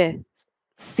used to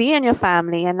seeing your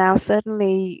family, and now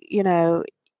suddenly, you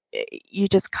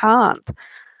just can't?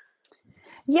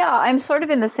 Yeah, I'm sort of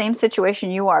in the same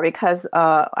situation you are, because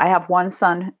I have one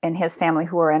son and his family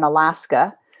who are in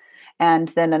Alaska, and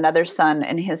then another son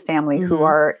and his family who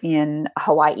are in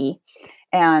Hawaii.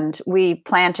 And we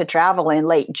plan to travel in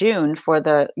late June for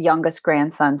the youngest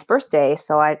grandson's birthday.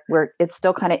 So it's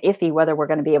still kind of iffy whether we're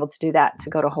going to be able to do that, to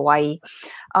go to Hawaii.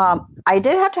 I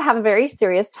did have to have a very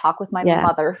serious talk with my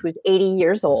mother, who's 80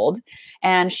 years old,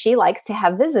 and she likes to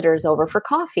have visitors over for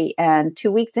coffee. And 2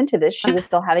 weeks into this, she was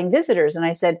still having visitors. And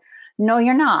I said, no,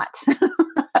 you're not.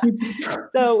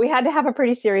 So we had to have a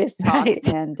pretty serious talk. Right.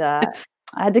 And I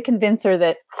had to convince her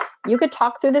that you could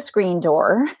talk through the screen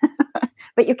door,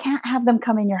 but you can't have them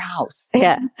come in your house.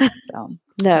 Yeah. So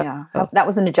that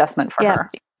was an adjustment for her.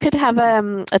 Could have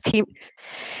a team.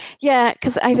 Yeah,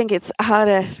 because I think it's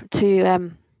harder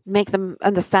to make them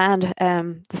understand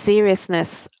the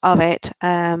seriousness of it.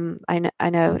 I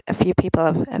know a few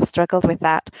people have struggled with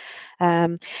that.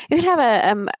 You could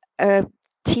have a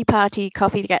tea party,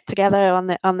 coffee get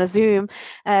together on the Zoom.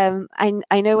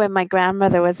 I know when my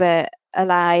grandmother was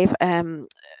alive,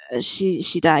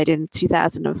 she died in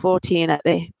 2014 at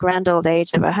the grand old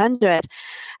age of 100,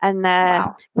 and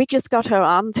we just got her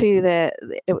onto it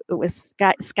was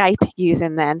Skype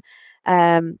using then,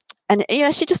 and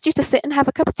she just used to sit and have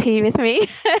a cup of tea with me,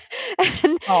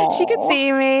 and she could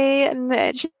see me,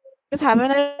 and she was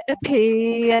having a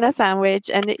tea and a sandwich,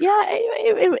 and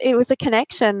it was a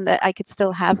connection that I could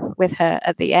still have with her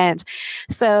at the end.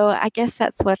 So I guess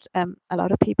that's what a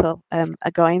lot of people are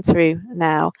going through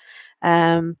now.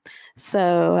 It's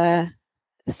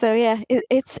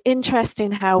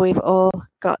interesting how we've all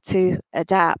got to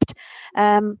adapt.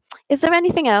 Is there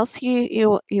anything else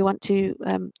you want to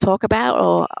talk about,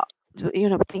 or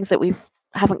things that we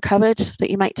haven't covered that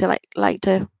you might like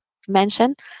to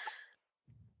mention?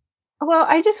 Well,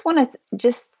 I just want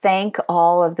to thank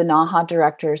all of the NAHA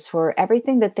directors for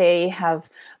everything that they have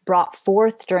brought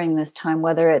forth during this time,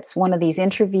 whether it's one of these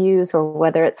interviews or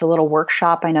whether it's a little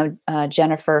workshop. I know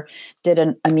Jennifer did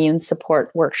an immune support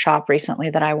workshop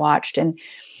recently that I watched, and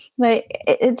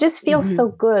it just feels so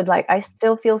good. Like I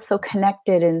still feel so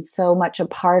connected and so much a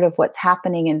part of what's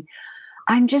happening. And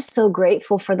I'm just so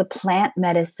grateful for the plant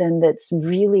medicine that's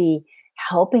really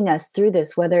helping us through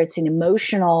this, whether it's an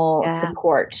emotional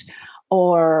support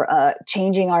or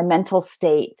changing our mental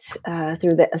state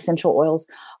through the essential oils,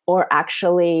 or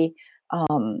actually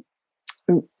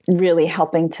really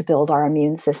helping to build our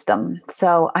immune system.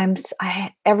 So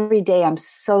every day I'm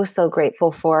so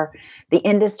grateful for the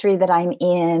industry that I'm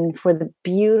in, for the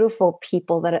beautiful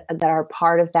people that are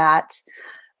part of that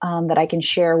I can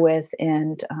share with,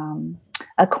 and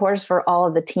of course for all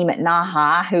of the team at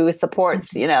NAHA who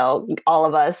supports all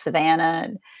of us, Savannah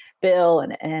and Bill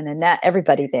and Annette,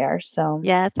 everybody there. So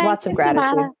lots of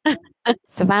gratitude.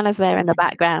 Savannah's there in the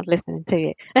background listening to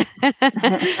you.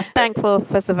 Thankful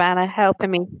for Savannah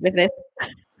helping me with this.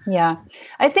 Yeah.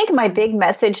 I think my big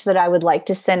message that I would like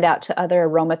to send out to other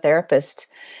aromatherapists,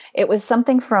 it was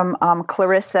something from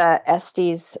Clarissa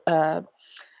Estes'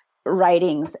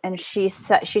 writings. And she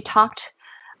talked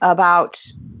about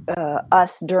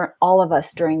all of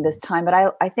us during this time.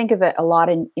 But I think of it a lot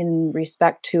in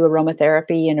respect to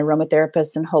aromatherapy and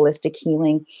aromatherapists and holistic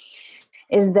healing,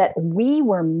 is that we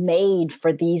were made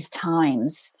for these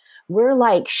times. We're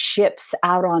like ships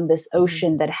out on this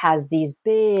ocean that has these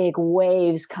big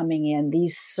waves coming in,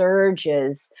 these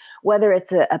surges, whether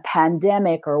it's a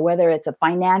pandemic or whether it's a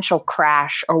financial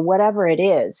crash or whatever it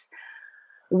is.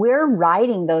 We're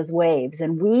riding those waves,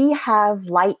 and we have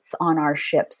lights on our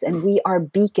ships, and we are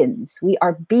beacons. We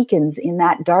are beacons in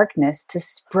that darkness to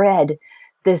spread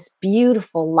this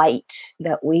beautiful light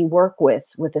that we work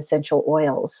with essential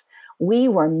oils. We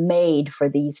were made for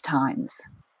these times.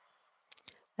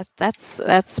 That's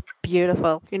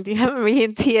beautiful. You have me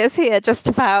in tears here just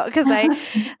about, because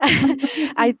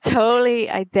I totally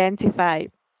identify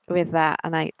with that,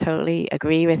 and I totally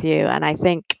agree with you, and I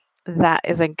think that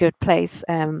is a good place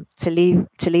to leave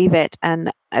it.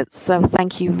 And so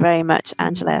thank you very much,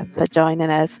 Angela, for joining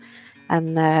us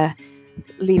and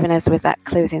leaving us with that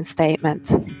closing statement.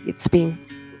 It's been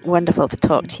wonderful to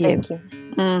talk to you. Thank you.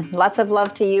 Lots of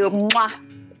love to you. Mwah.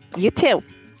 You too.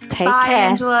 Take Bye, care.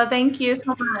 Angela. Thank you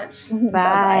so much.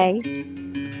 Bye.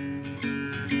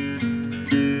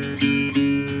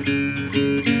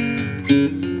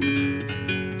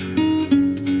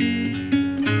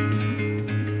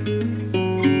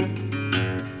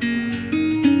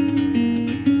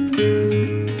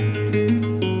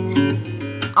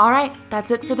 All right,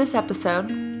 that's it for this episode.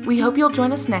 We hope you'll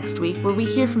join us next week, where we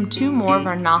hear from 2 more of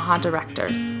our NAHA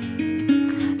directors.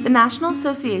 The National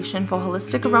Association for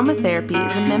Holistic Aromatherapy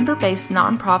is a member-based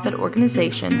nonprofit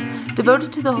organization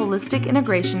devoted to the holistic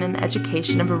integration and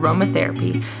education of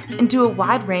aromatherapy into a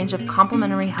wide range of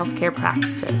complementary healthcare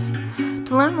practices.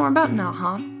 To learn more about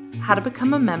NAHA, how to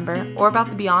become a member, or about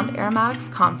the Beyond Aromatics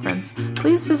Conference,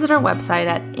 please visit our website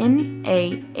at naha.org.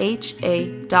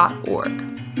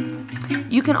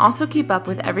 You can also keep up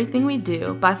with everything we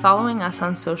do by following us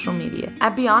on social media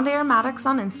at Beyond Aromatics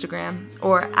on Instagram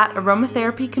or at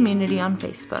Aromatherapy Community on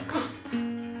Facebook.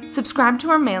 Subscribe to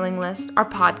our mailing list, our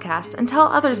podcast, and tell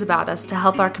others about us to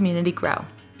help our community grow.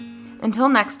 Until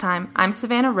next time, I'm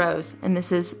Savannah Rose, and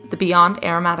this is the Beyond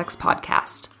Aromatics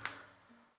Podcast.